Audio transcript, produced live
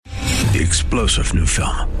The explosive new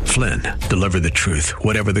film, Flynn, deliver the truth,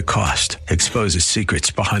 whatever the cost, exposes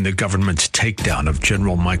secrets behind the government's takedown of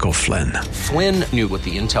General Michael Flynn. Flynn knew what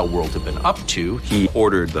the intel world had been up to. He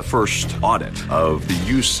ordered the first audit of the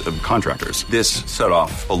use of contractors. This set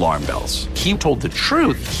off alarm bells. He told the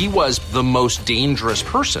truth. He was the most dangerous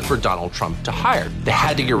person for Donald Trump to hire. They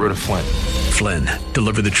had to get rid of Flynn. Flynn,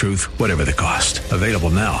 deliver the truth, whatever the cost. Available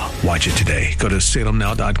now. Watch it today. Go to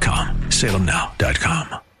salemnow.com.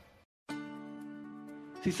 salemnow.com.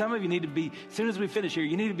 See, some of you need to be, as soon as we finish here,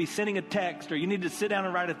 you need to be sending a text or you need to sit down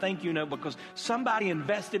and write a thank you note because somebody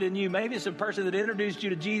invested in you. Maybe it's a person that introduced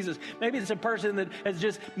you to Jesus. Maybe it's a person that has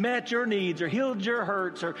just met your needs or healed your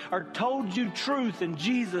hurts or told you truth in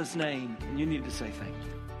Jesus' name. And you need to say thank you.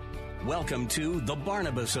 Welcome to The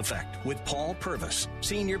Barnabas Effect with Paul Purvis,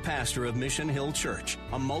 Senior Pastor of Mission Hill Church,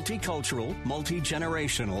 a multicultural,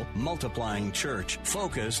 multi-generational, multiplying church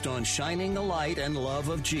focused on shining the light and love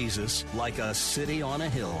of Jesus like a city on a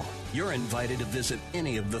hill. You're invited to visit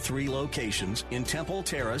any of the 3 locations in Temple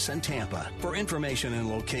Terrace and Tampa. For information and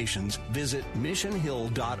locations, visit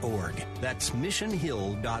missionhill.org. That's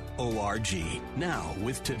missionhill.org. Now,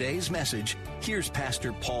 with today's message, here's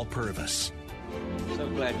Pastor Paul Purvis. So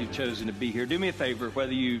glad you've chosen to be here. Do me a favor,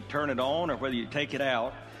 whether you turn it on or whether you take it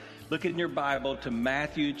out, look in your Bible to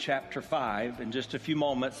Matthew chapter 5. In just a few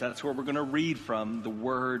moments, that's where we're going to read from the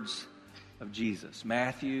words of Jesus.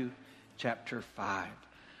 Matthew chapter 5.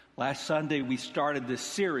 Last Sunday, we started this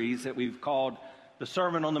series that we've called the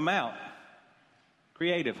Sermon on the Mount.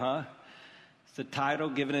 Creative, huh? It's the title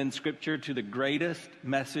given in Scripture to the greatest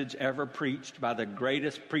message ever preached by the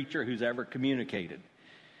greatest preacher who's ever communicated.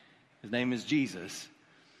 His name is Jesus.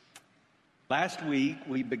 Last week,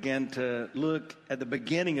 we began to look at the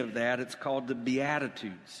beginning of that. It's called the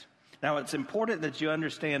Beatitudes. Now, it's important that you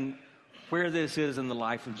understand where this is in the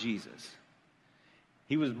life of Jesus.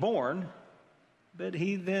 He was born, but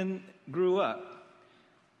he then grew up.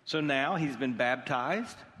 So now he's been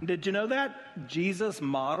baptized. Did you know that? Jesus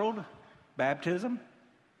modeled baptism.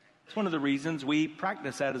 It's one of the reasons we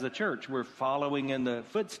practice that as a church. We're following in the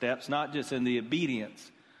footsteps, not just in the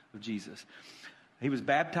obedience of Jesus. He was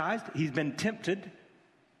baptized. He's been tempted.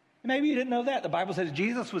 Maybe you didn't know that. The Bible says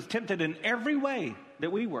Jesus was tempted in every way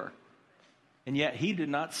that we were, and yet he did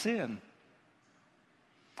not sin.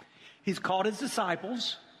 He's called his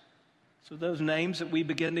disciples. So those names that we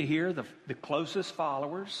begin to hear, the closest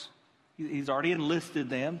followers, he's already enlisted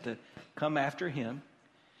them to come after him.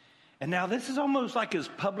 And now this is almost like his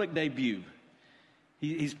public debut.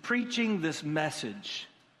 He's preaching this message.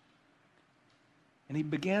 And he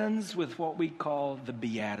begins with what we call the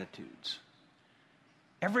Beatitudes.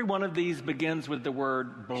 Every one of these begins with the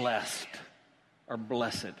word blessed or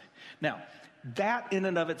blessed. Now, that in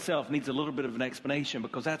and of itself needs a little bit of an explanation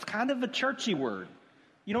because that's kind of a churchy word.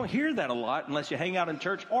 You don't hear that a lot unless you hang out in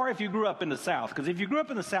church or if you grew up in the South. Because if you grew up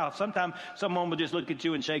in the South, sometimes someone will just look at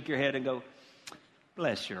you and shake your head and go,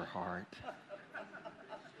 bless your heart.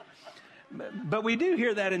 But we do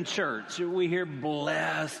hear that in church. We hear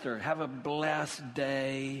blessed or have a blessed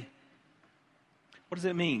day. What does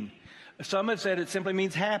it mean? Some have said it simply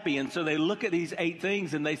means happy. And so they look at these 8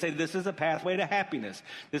 things and they say this is a pathway to happiness.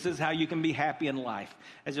 This is how you can be happy in life.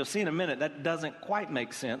 As you'll see in a minute, that doesn't quite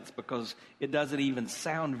make sense because it doesn't even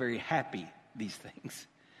sound very happy, these things.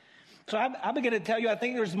 So I begin to tell you, I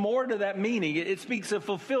think there's more to that meaning. It speaks of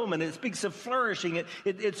fulfillment. It speaks of flourishing.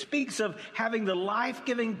 It speaks of having the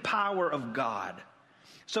life-giving power of God.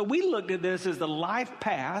 So we looked at this as the life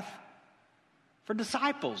path for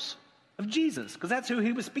disciples of Jesus, because that's who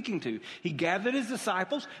he was speaking to. He gathered his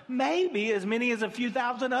disciples. Maybe as many as a few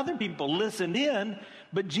thousand other people listened in,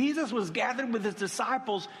 but Jesus was gathered with his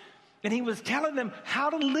disciples, and he was telling them how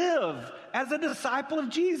to live as a disciple of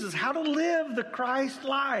Jesus, how to live the Christ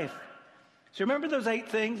life. So remember those 8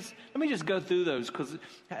 things? Let me just go through those because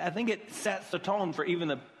I think it sets the tone for even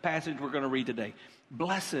the passage we're going to read today.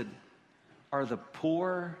 Blessed are the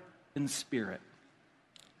poor in spirit.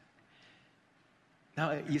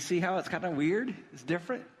 Now, you see how it's kind of weird? It's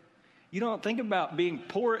different. You don't think about being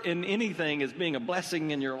poor in anything as being a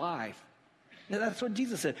blessing in your life. Now, that's what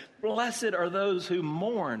Jesus said. Blessed are those who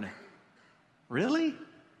mourn. Really?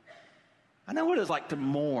 I know what it's like to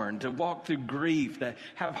mourn, to walk through grief, to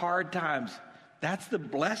have hard times. That's the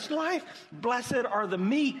blessed life? Blessed are the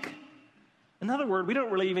meek. Another word we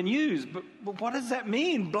don't really even use, but what does that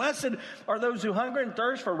mean? Blessed are those who hunger and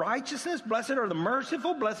thirst for righteousness. Blessed are the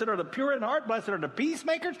merciful. Blessed are the pure in heart. Blessed are the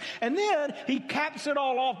peacemakers. And then he caps it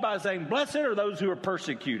all off by saying, blessed are those who are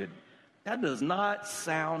persecuted. That does not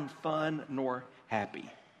sound fun nor happy.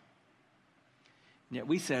 And yet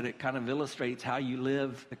we said it kind of illustrates how you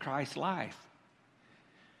live the Christ life.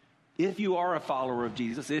 if you are a follower of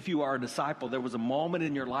Jesus, if you are a disciple, there was a moment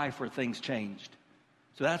in your life where things changed.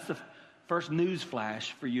 So that's the first news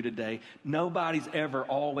flash for you today. Nobody's ever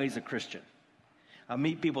always a Christian. I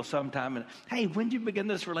meet people sometime and, hey, when did you begin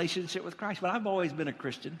this relationship with Christ? Well, I've always been a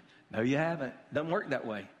Christian. No, you haven't. Doesn't work that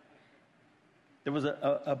way. There was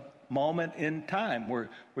a moment in time where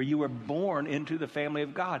you were born into the family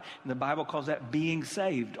of God. And the Bible calls that being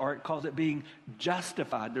saved, or it calls it being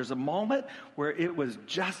justified. There's a moment where it was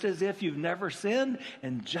just as if you've never sinned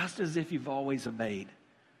and just as if you've always obeyed.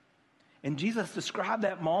 And Jesus described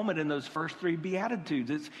that moment in those first three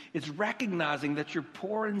Beatitudes. It's recognizing that you're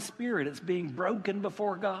poor in spirit. It's being broken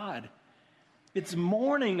before God. It's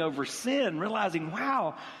mourning over sin, realizing,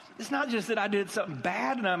 wow, it's not just that I did something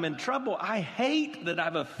bad and I'm in trouble. I hate that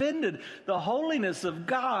I've offended the holiness of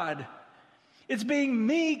God. It's being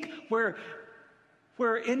meek where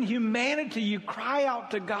in humanity you cry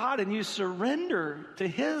out to God and you surrender to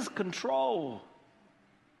His control.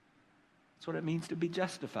 That's what it means to be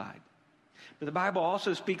justified. But the Bible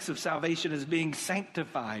also speaks of salvation as being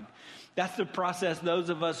sanctified. That's the process those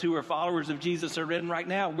of us who are followers of Jesus are in right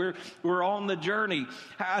now. We're on the journey.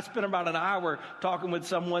 I spent about an hour talking with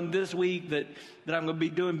someone this week that I'm going to be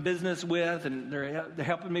doing business with, and they're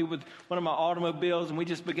helping me with one of my automobiles, and we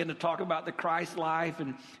just began to talk about the Christ life,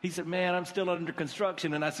 and he said, man, I'm still under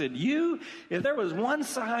construction. And I said, if there was one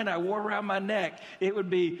sign I wore around my neck, it would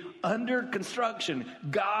be under construction.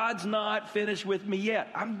 God's not finished with me yet.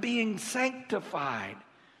 I'm being sanctified.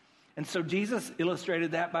 And so Jesus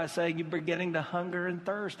illustrated that by saying you're beginning to hunger and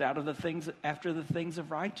thirst after the things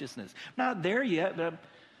of righteousness. I'm not there yet, but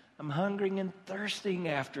I'm hungering and thirsting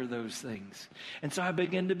after those things. And so I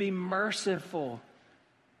begin to be merciful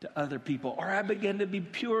to other people, or I begin to be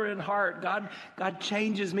pure in heart. God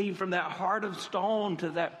changes me from that heart of stone to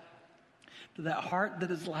that heart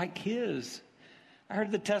that is like His. I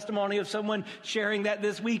heard the testimony of someone sharing that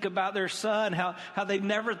this week about their son, how they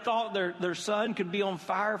never thought their son could be on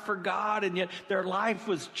fire for God, and yet their life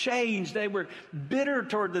was changed. They were bitter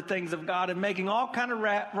toward the things of God and making all kind of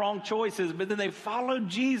wrong choices, but then they followed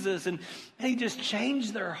Jesus, and He just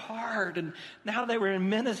changed their heart, and now they were in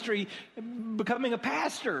ministry, becoming a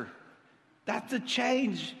pastor. That's the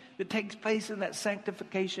change that takes place in that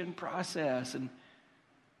sanctification process, and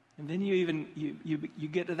then you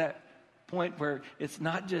get to that point where it's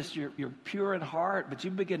not just you're pure in heart, but you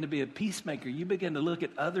begin to be a peacemaker. You begin to look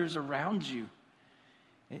at others around you,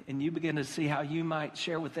 and you begin to see how you might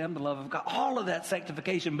share with them the love of God. All of that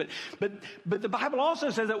sanctification. But the Bible also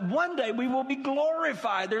says that one day we will be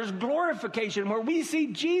glorified. There's glorification where we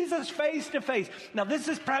see Jesus face to face. Now, this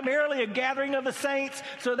is primarily a gathering of the saints,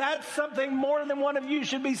 so that's something more than one of you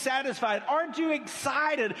should be satisfied. Aren't you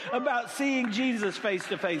excited about seeing Jesus face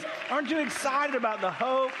to face? Aren't you excited about the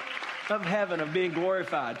hope of heaven, of being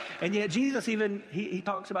glorified? And yet Jesus even, he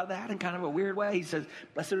talks about that in kind of a weird way. He says,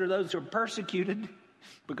 blessed are those who are persecuted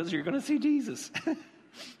because you're going to see Jesus.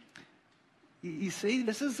 You see,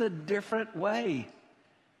 this is a different way.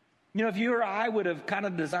 You know, if you or I would have kind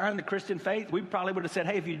of designed the Christian faith, we probably would have said,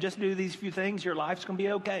 hey, if you just do these few things, your life's going to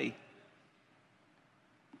be okay.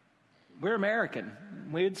 We're American.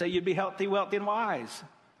 We would say you'd be healthy, wealthy, and wise.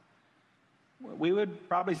 We would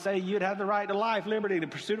probably say you'd have the right to life, liberty, the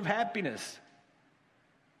pursuit of happiness.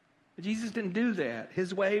 But Jesus didn't do that.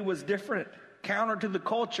 His way was different, counter to the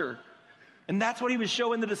culture. And that's what He was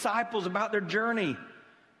showing the disciples about their journey.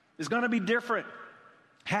 It's going to be different.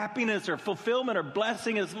 Happiness or fulfillment or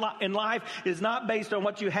blessing in life is not based on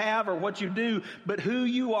what you have or what you do, but who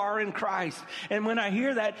you are in Christ. And when I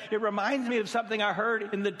hear that, it reminds me of something I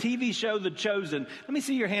heard in the TV show The Chosen. Let me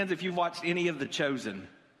see your hands if you've watched any of The Chosen.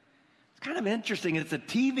 Kind of interesting. It's a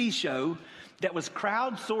TV show that was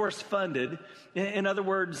crowdsourced funded. In other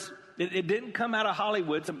words, it didn't come out of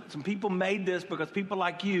Hollywood. Some people made this because people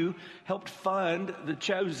like you helped fund The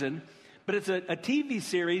Chosen. But it's a TV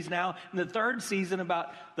series now in the third season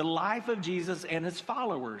about the life of Jesus and His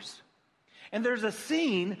followers. And there's a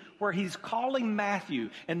scene where He's calling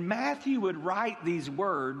Matthew, and Matthew would write these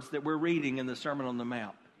words that we're reading in the Sermon on the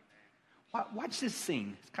Mount. Watch this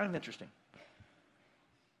scene. It's kind of interesting.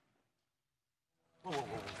 Whoa.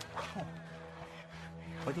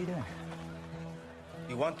 What are you doing?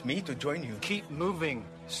 You want me to join you? Keep moving,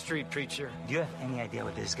 street preacher. Do you have any idea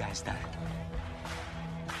what this guy's done?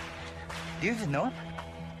 Do you even know him?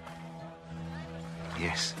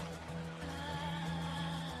 Yes.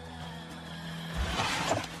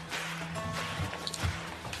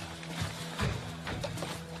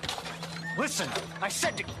 Listen, I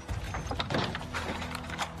said to...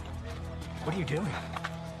 What are you doing?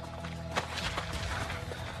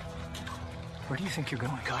 Where do you think you're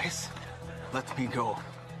going? Guys, let me go.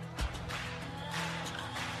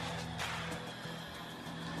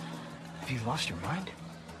 Have you lost your mind?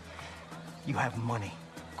 You have money.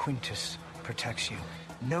 Quintus protects you.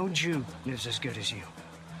 No Jew lives as good as you.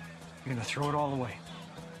 You're gonna throw it all away.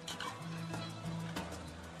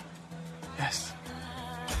 Yes.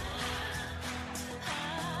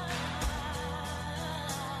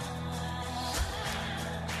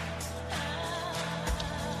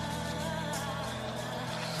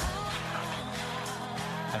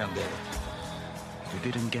 I don't get it.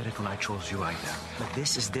 You didn't get it when I chose you either. But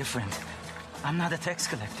this is different. I'm not a tax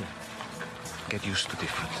collector. Get used to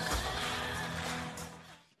different.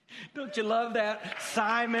 Don't you love that?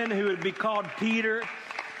 Simon, who would be called Peter,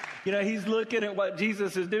 you know, he's looking at what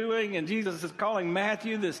Jesus is doing, and Jesus is calling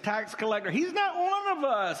Matthew, this tax collector. He's not one of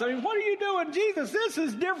us. I mean, what are you doing, Jesus? This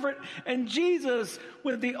is different. And Jesus,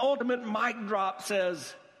 with the ultimate mic drop,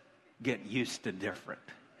 says, get used to different.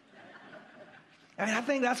 I mean, I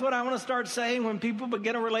think that's what I want to start saying when people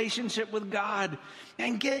begin a relationship with God,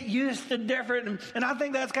 and get used to different. And I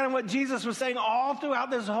think that's kind of what Jesus was saying all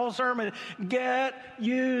throughout this whole sermon. Get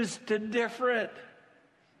used to different.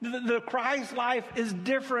 The Christ life is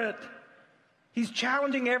different. He's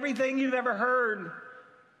challenging everything you've ever heard.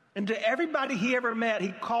 And to everybody he ever met, he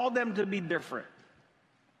called them to be different.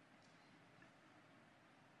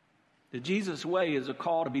 The Jesus way is a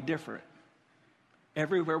call to be different.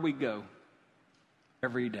 Everywhere we go.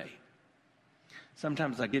 Every day.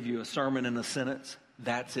 Sometimes I give you a sermon in a sentence.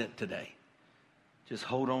 That's it today. Just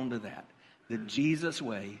hold on to that. The Jesus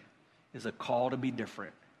way is a call to be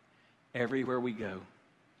different everywhere we go,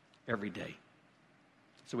 every day.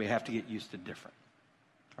 So we have to get used to different.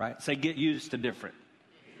 All right? Say, get used to different.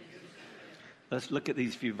 Let's look at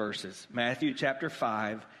these few verses. Matthew chapter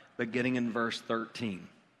 5, beginning in verse 13.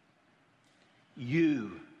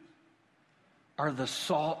 You are the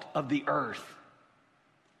salt of the earth.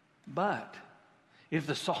 But if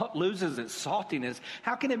the salt loses its saltiness,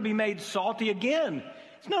 how can it be made salty again?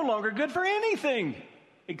 It's no longer good for anything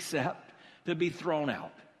except to be thrown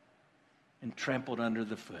out and trampled under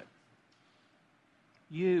the foot.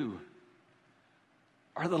 You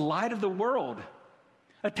are the light of the world.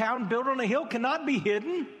 A town built on a hill cannot be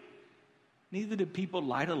hidden. Neither do people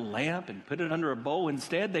light a lamp and put it under a bowl.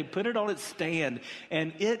 Instead, they put it on its stand,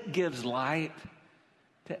 and it gives light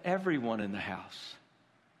to everyone in the house.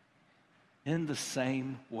 In the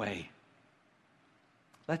same way,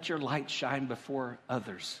 let your light shine before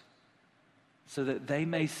others so that they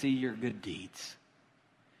may see your good deeds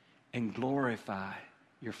and glorify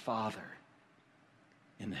your Father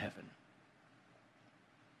in heaven.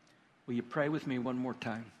 Will you pray with me one more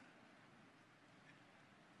time?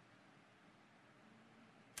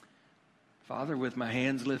 Father, with my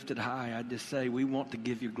hands lifted high, I just say we want to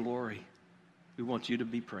give you glory. We want you to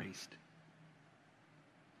be praised.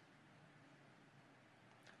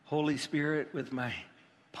 Holy Spirit, with my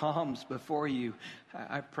palms before you,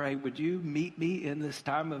 I pray, would you meet me in this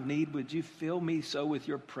time of need? Would you fill me so with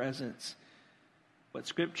your presence? What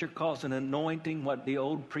Scripture calls an anointing, what the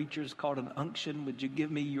old preachers called an unction, would you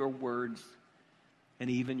give me your words and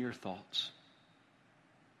even your thoughts?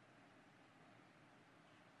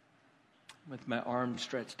 With my arms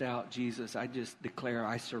stretched out, Jesus, I just declare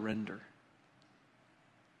I surrender.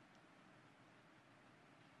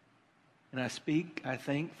 And I speak, I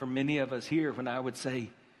think, for many of us here when I would say,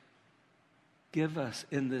 give us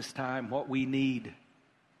in this time what we need,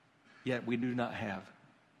 yet we do not have.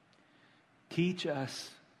 Teach us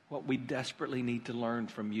what we desperately need to learn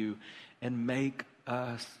from you and make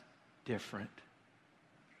us different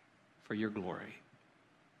for your glory.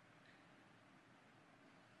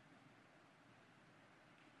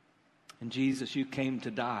 And Jesus, you came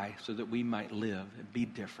to die so that we might live and be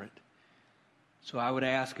different. So I would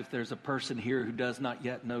ask if there's a person here who does not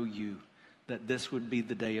yet know you, that this would be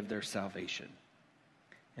the day of their salvation.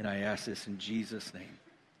 And I ask this in Jesus' name.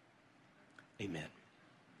 Amen.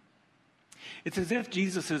 It's as if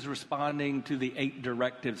Jesus is responding to the 8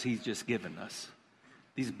 directives he's just given us.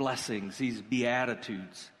 These blessings, these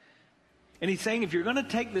beatitudes. And he's saying if you're going to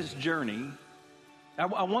take this journey,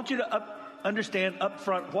 I want you to understand up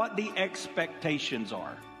front what the expectations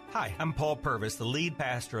are. Hi, I'm Paul Purvis, the lead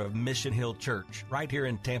pastor of Mission Hill Church, right here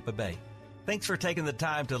in Tampa Bay. Thanks for taking the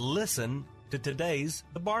time to listen to today's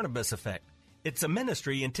The Barnabas Effect. It's a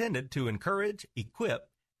ministry intended to encourage, equip,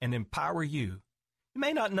 and empower you. You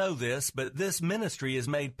may not know this, but this ministry is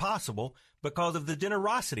made possible because of the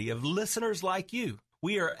generosity of listeners like you.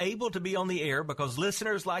 We are able to be on the air because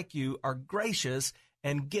listeners like you are gracious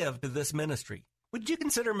and give to this ministry. Would you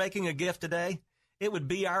consider making a gift today? It would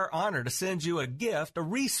be our honor to send you a gift, a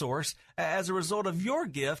resource, as a result of your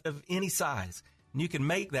gift of any size. And you can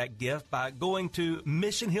make that gift by going to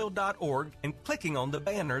missionhill.org and clicking on the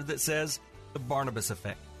banner that says The Barnabas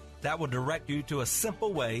Effect. That will direct you to a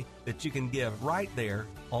simple way that you can give right there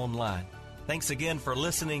online. Thanks again for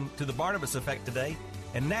listening to The Barnabas Effect today.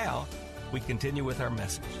 And now we continue with our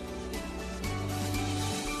message.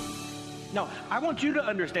 No, I want you to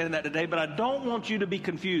understand that today, but I don't want you to be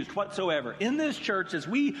confused whatsoever. In this church, as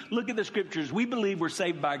we look at the scriptures, we believe we're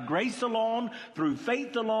saved by grace alone, through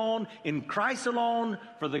faith alone, in Christ alone,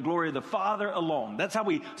 for the glory of the Father alone. That's how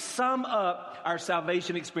we sum up our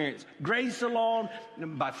salvation experience. Grace alone,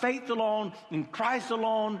 by faith alone, in Christ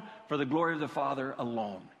alone, for the glory of the Father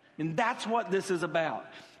alone. And that's what this is about.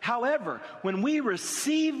 However, when we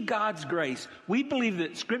receive God's grace, we believe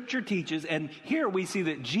that Scripture teaches, and here we see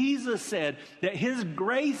that Jesus said that His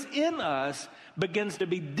grace in us begins to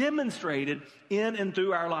be demonstrated in and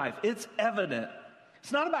through our life. It's evident.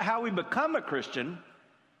 It's not about how we become a Christian,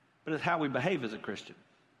 but it's how we behave as a Christian.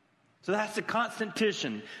 So that's the constant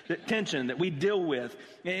tension that we deal with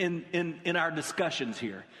in our discussions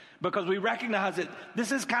here. Because we recognize that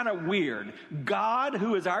this is kind of weird. God,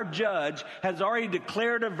 who is our judge, has already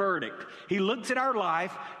declared a verdict. He looks at our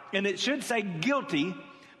life, and it should say guilty,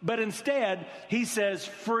 but instead, He says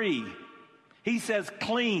free. He says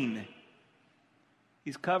clean.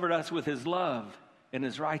 He's covered us with His love and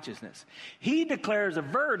His righteousness. He declares a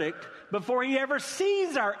verdict before He ever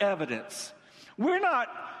sees our evidence. We're not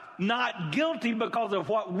guilty because of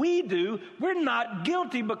what we do. We're not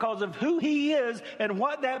guilty because of who He is and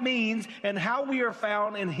what that means and how we are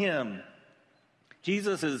found in Him.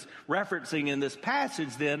 Jesus is referencing in this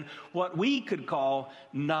passage then what we could call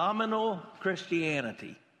nominal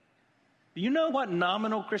Christianity. Do you know what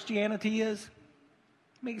nominal Christianity is?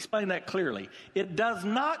 Let me explain that clearly. It does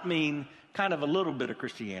not mean kind of a little bit of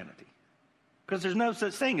Christianity, because there's no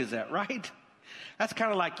such thing as that, right? That's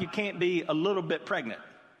kind of like you can't be a little bit pregnant.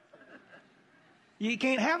 You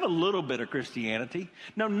can't have a little bit of Christianity.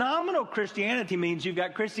 No, nominal Christianity means you've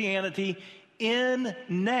got Christianity in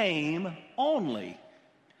name only.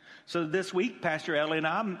 So this week, Pastor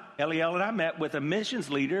Eliel and I met with a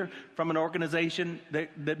missions leader from an organization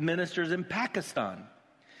that ministers in Pakistan.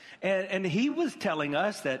 And he was telling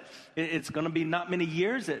us that it's going to be not many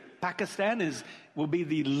years that Pakistan will be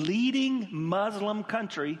the leading Muslim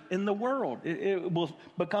country in the world. It will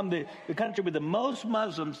become the country with the most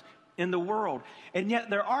Muslims in the world. And yet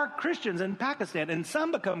there are Christians in Pakistan, and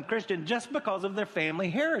some become Christian just because of their family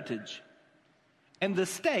heritage. And the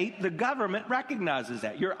state, the government, recognizes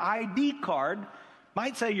that. Your ID card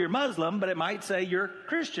might say you're Muslim, but it might say you're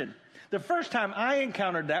Christian. The first time I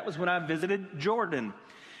encountered that was when I visited Jordan.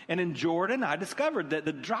 And in Jordan, I discovered that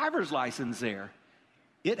the driver's license there,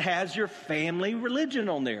 it has your family religion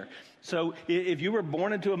on there. So if you were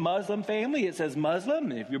born into a Muslim family, it says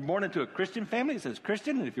Muslim. If you're born into a Christian family, it says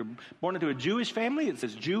Christian. And if you're born into a Jewish family, it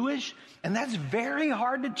says Jewish. And that's very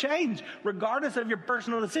hard to change, regardless of your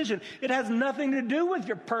personal decision. It has nothing to do with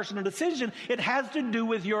your personal decision. It has to do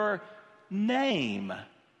with your name.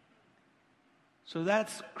 So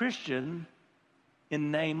that's Christian in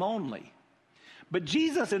name only. But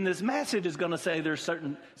Jesus in this message is going to say there's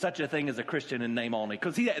such a thing as a Christian in name only.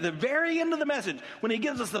 Because at the very end of the message, when He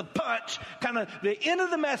gives us the punch, kind of the end of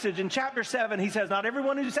the message in chapter 7, He says, not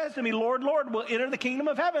everyone who says to me, Lord, Lord, will enter the kingdom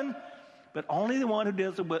of heaven, but only the one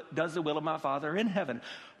who does the will of my Father in heaven.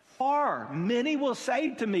 For many will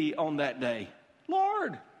say to me on that day,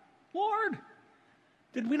 Lord, Lord,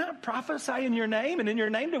 did we not prophesy in your name? And in your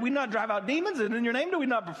name did we not drive out demons? And in your name did we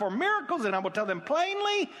not perform miracles? And I will tell them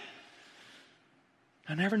plainly,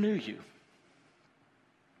 I never knew you.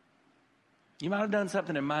 You might have done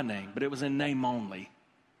something in my name, but it was in name only.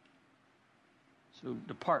 So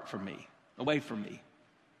depart from me, away from me,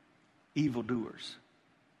 evildoers.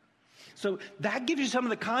 So that gives you some of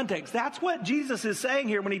the context. That's what Jesus is saying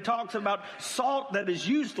here when He talks about salt that is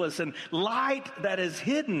useless and light that is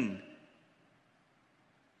hidden.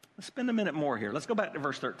 Let's spend a minute more here. Let's go back to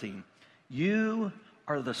verse 13. You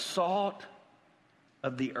are the salt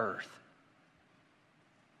of the earth.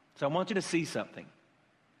 So I want you to see something.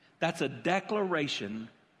 That's a declaration,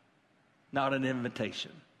 not an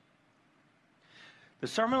invitation. The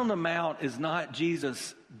Sermon on the Mount is not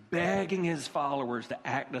Jesus begging His followers to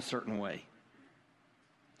act a certain way.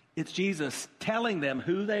 It's Jesus telling them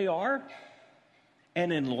who they are,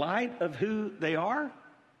 and in light of who they are,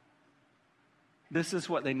 this is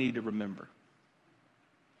what they need to remember.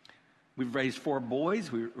 We've raised 4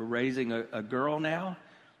 boys. We're raising a girl now.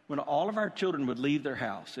 When all of our children would leave their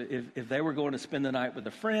house, if they were going to spend the night with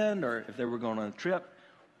a friend or if they were going on a trip,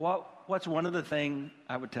 what's one of the things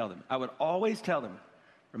I would tell them? I would always tell them,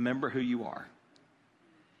 remember who you are.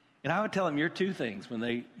 And I would tell them your two things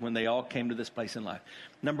when they all came to this place in life.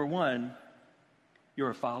 Number one,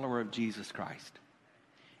 you're a follower of Jesus Christ.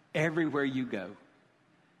 Everywhere you go,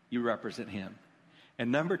 you represent him.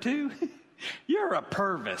 And number two, you're a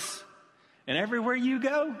Purvis. And everywhere you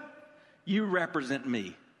go, you represent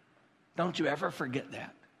me. Don't you ever forget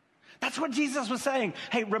that. That's what Jesus was saying.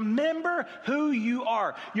 Hey, remember who you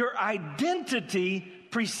are. Your identity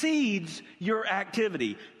precedes your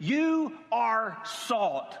activity. You are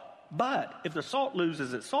salt. But if the salt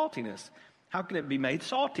loses its saltiness, how can it be made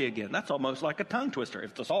salty again? That's almost like a tongue twister.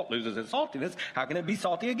 If the salt loses its saltiness, how can it be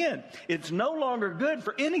salty again? It's no longer good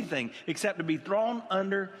for anything except to be thrown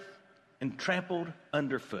under and trampled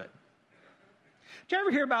underfoot. Did you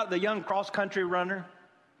ever hear about the young cross-country runner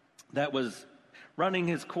that was running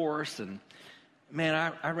his course? And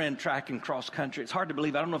man, I ran track and cross-country. It's hard to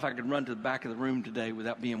believe. I don't know if I could run to the back of the room today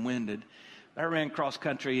without being winded. I ran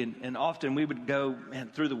cross-country, and often we would go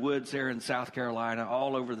through the woods there in South Carolina,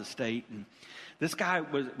 all over the state. And this guy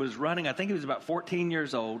was running. I think he was about 14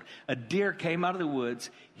 years old. A deer came out of the woods,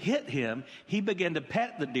 hit him. He began to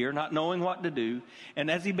pet the deer, not knowing what to do.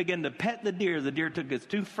 And as he began to pet the deer took his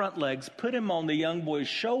two front legs, put him on the young boy's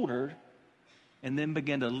shoulder, and then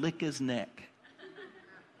began to lick his neck.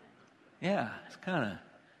 Yeah, it's kind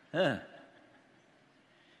of,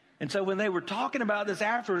 And so when they were talking about this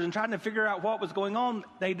afterwards and trying to figure out what was going on,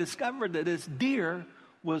 they discovered that this deer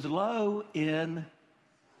was low in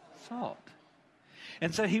salt.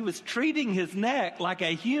 And so he was treating his neck like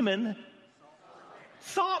a human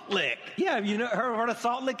salt lick. Yeah, have you heard what a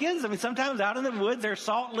salt lick is? I mean, sometimes out in the woods, there's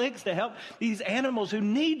salt licks to help these animals who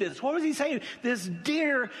need this. What was he saying? This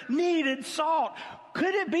deer needed salt.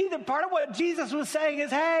 Could it be that part of what Jesus was saying is,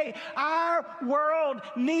 hey, our world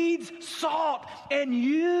needs salt, and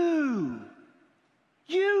you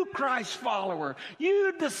Christ follower,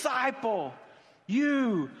 you disciple,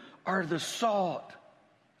 you are the salt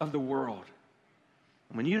of the world.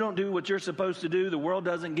 And when you don't do what you're supposed to do, the world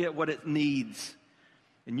doesn't get what it needs,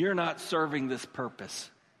 and you're not serving this purpose.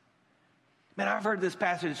 Man, I've heard this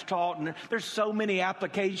passage taught, and there's so many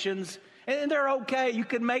applications. And they're okay. You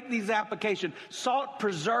can make these applications. Salt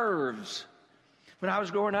preserves. When I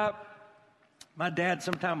was growing up, my dad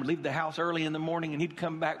sometimes would leave the house early in the morning, and he'd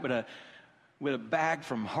come back with a bag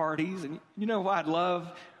from Hardee's. And you know what I'd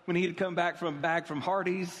love when he'd come back from a bag from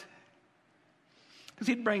Hardee's? Because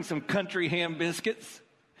he'd bring some country ham biscuits.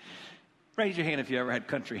 Raise your hand if you ever had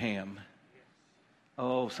country ham.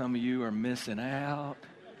 Oh, some of you are missing out.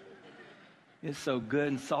 It's so good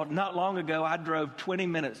and salty. Not long ago, I drove 20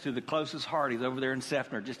 minutes to the closest Hardee's over there in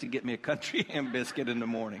Seffner just to get me a country ham biscuit in the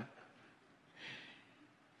morning.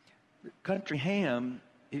 Country ham,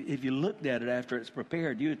 if you looked at it after it's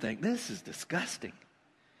prepared, you would think, this is disgusting.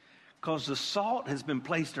 Because the salt has been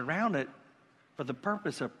placed around it for the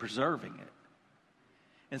purpose of preserving it.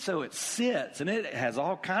 And so it sits, and it has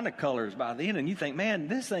all kind of colors by the end. And you think, man,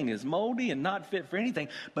 this thing is moldy and not fit for anything.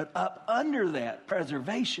 But up under that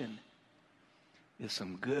preservation is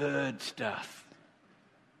some good stuff.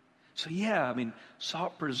 So yeah, I mean,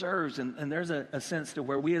 salt preserves, and there's a sense to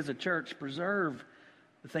where we as a church preserve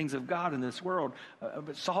the things of God in this world.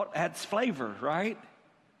 But salt adds flavor, right?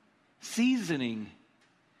 Seasoning.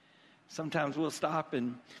 Sometimes we'll stop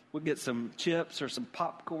and we'll get some chips or some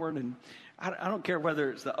popcorn, and I don't care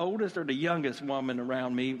whether it's the oldest or the youngest woman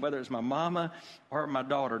around me, whether it's my mama or my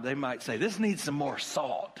daughter, they might say, this needs some more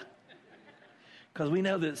salt. Because we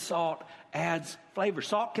know that salt adds flavor.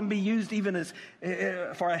 Salt can be used even as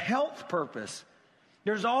for a health purpose.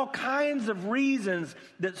 There's all kinds of reasons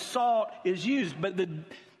that salt is used. But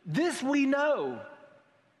this we know.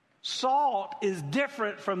 Salt is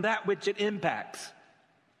different from that which it impacts.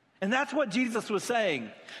 And that's what Jesus was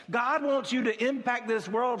saying. God wants you to impact this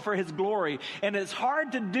world for his glory. And it's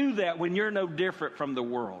hard to do that when you're no different from the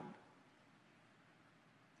world.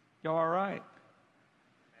 You all right?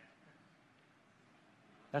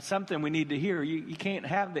 That's something we need to hear. You can't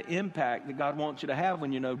have the impact that God wants you to have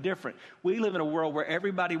when you're no different. We live in a world where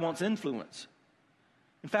everybody wants influence.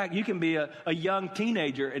 In fact, you can be a young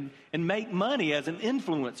teenager and make money as an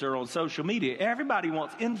influencer on social media. Everybody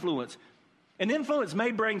wants influence. And influence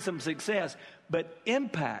may bring some success, but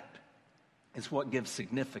impact is what gives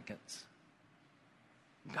significance.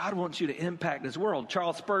 God wants you to impact this world.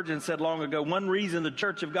 Charles Spurgeon said long ago, one reason the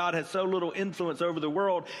Church of God has so little influence over the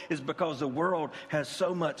world is because the world has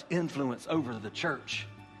so much influence over the church.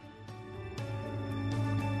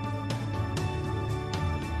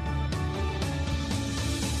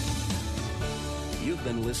 You've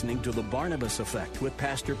been listening to The Barnabas Effect with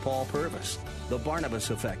Pastor Paul Purvis. The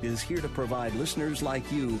Barnabas Effect is here to provide listeners like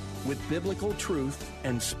you with biblical truth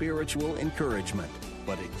and spiritual encouragement.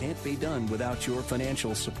 but it can't be done without your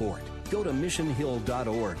financial support. Go to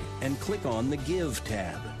missionhill.org and click on the Give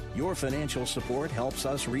tab. Your financial support helps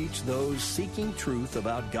us reach those seeking truth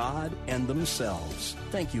about God and themselves.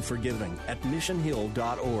 Thank you for giving at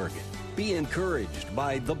missionhill.org. Be encouraged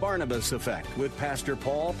by The Barnabas Effect with Pastor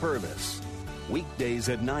Paul Purvis. Weekdays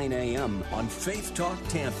at 9 a.m. on Faith Talk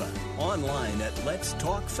Tampa. Online at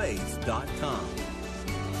letstalkfaith.com.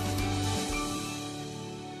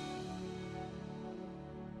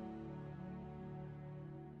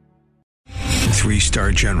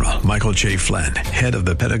 3-star General Michael J. Flynn, head of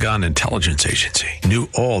the Pentagon Intelligence Agency, knew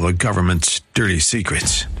all the government's dirty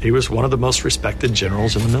secrets. He was one of the most respected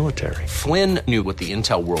generals in the military. Flynn knew what the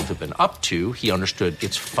intel world had been up to. He understood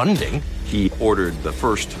its funding. He ordered the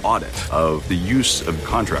first audit of the use of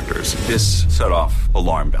contractors. This set off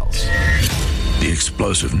alarm bells. The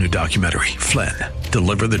explosive new documentary, Flynn,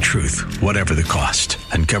 Deliver the Truth, Whatever the Cost,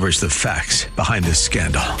 uncovers the facts behind this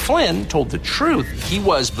scandal. Flynn told the truth. He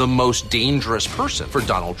was the most dangerous person for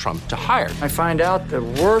Donald Trump to hire. I find out the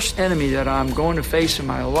worst enemy that I'm going to face in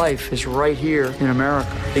my life is right here in America.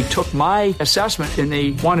 They took my assessment and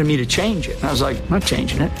they wanted me to change it. And I was like, I'm not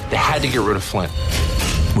changing it. They had to get rid of Flynn.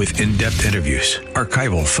 With in-depth interviews,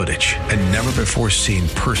 archival footage, and never-before-seen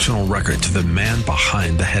personal records of the man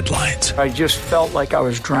behind the headlines. I just felt like I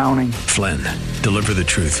was drowning. Flynn, Deliver the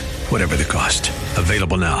Truth, Whatever the Cost.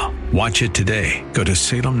 Available now. Watch it today. Go to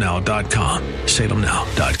salemnow.com.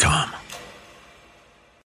 salemnow.com.